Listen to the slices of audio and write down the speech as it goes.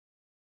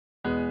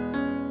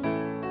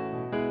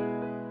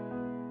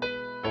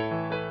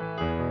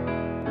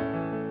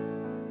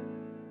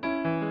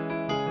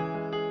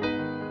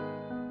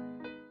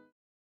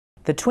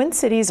The Twin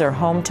Cities are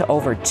home to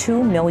over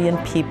 2 million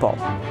people.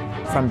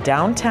 From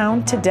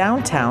downtown to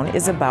downtown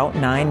is about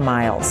 9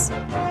 miles.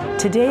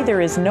 Today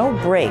there is no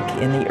break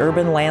in the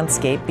urban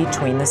landscape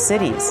between the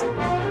cities.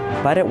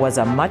 But it was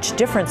a much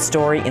different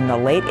story in the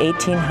late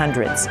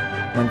 1800s,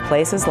 when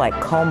places like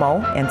Como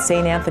and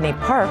St. Anthony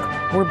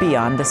Park were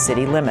beyond the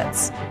city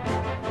limits.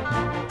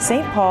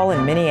 St. Paul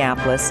and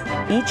Minneapolis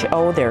each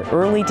owe their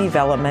early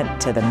development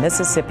to the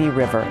Mississippi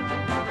River.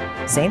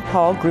 St.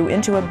 Paul grew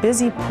into a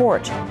busy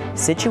port,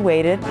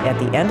 situated at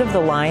the end of the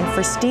line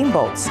for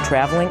steamboats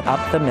traveling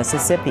up the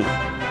Mississippi.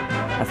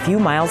 A few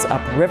miles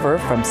upriver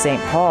from St.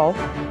 Paul,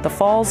 the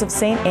Falls of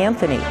St.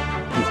 Anthony,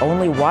 the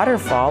only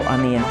waterfall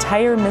on the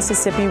entire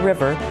Mississippi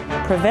River,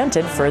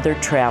 prevented further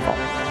travel.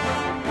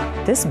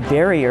 This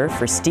barrier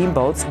for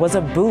steamboats was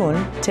a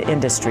boon to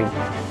industry.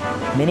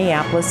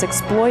 Minneapolis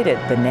exploited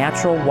the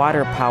natural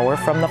water power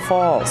from the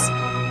falls.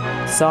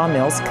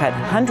 Sawmills cut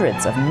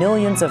hundreds of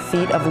millions of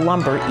feet of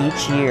lumber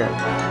each year,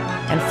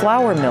 and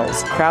flour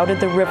mills crowded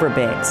the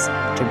riverbanks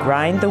to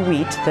grind the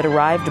wheat that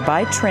arrived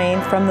by train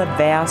from the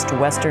vast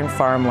western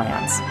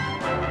farmlands.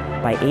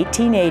 By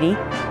 1880,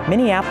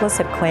 Minneapolis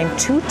had claimed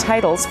 2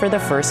 titles for the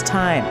first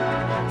time: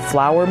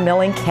 flour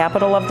milling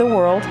capital of the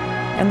world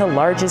and the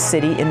largest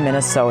city in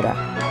Minnesota.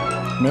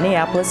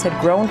 Minneapolis had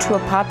grown to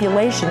a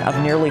population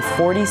of nearly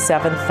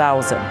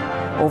 47,000,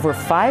 over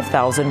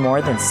 5,000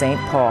 more than St.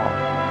 Paul.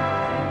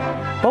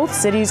 Both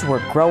cities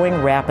were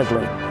growing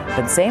rapidly,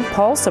 but St.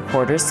 Paul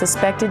supporters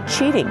suspected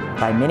cheating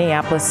by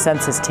Minneapolis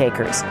census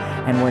takers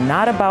and were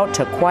not about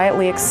to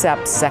quietly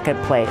accept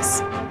second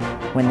place.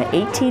 When the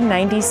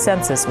 1890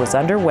 census was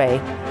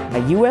underway, a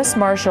U.S.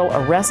 Marshal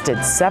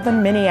arrested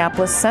 7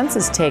 Minneapolis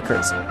census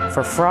takers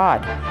for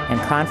fraud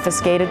and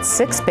confiscated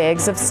 6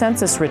 bags of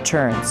census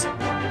returns.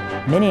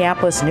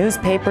 Minneapolis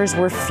newspapers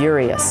were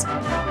furious.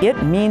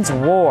 "It means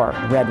war,"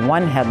 read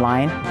one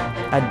headline.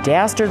 "A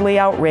dastardly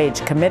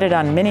outrage committed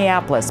on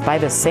Minneapolis by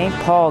the St.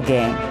 Paul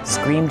gang,"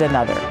 screamed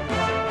another.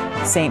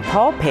 St.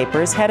 Paul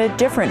papers had a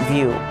different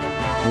view.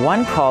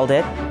 One called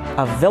it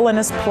a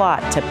villainous plot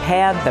to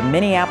pad the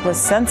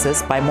Minneapolis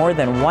census by more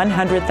than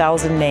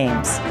 100,000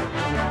 names.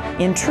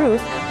 In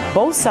truth,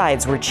 both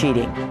sides were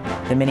cheating.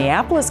 The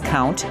Minneapolis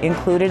count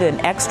included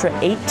an extra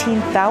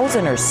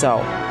 18,000 or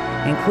so,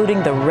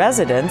 including the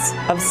residents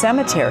of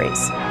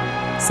cemeteries.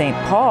 St.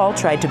 Paul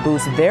tried to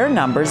boost their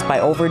numbers by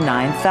over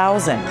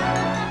 9,000.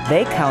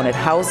 They counted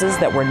houses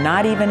that were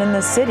not even in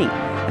the city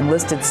and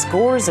listed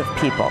scores of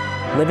people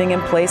living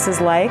in places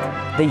like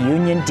the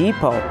Union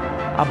Depot,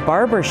 a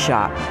barber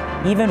shop,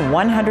 even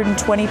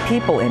 120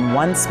 people in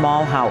one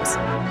small house.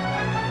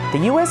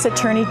 The U.S.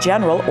 Attorney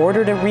General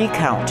ordered a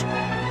recount.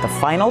 The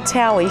final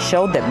tally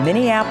showed that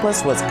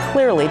Minneapolis was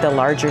clearly the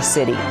larger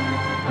city,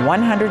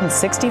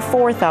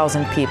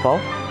 164,000 people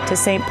to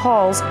St.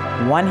 Paul's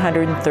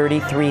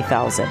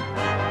 133,000.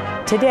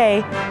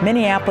 Today,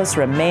 Minneapolis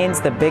remains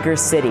the bigger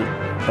city,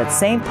 but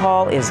St.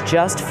 Paul is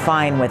just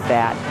fine with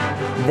that.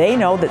 They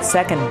know that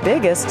second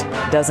biggest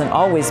doesn't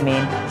always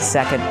mean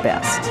second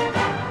best.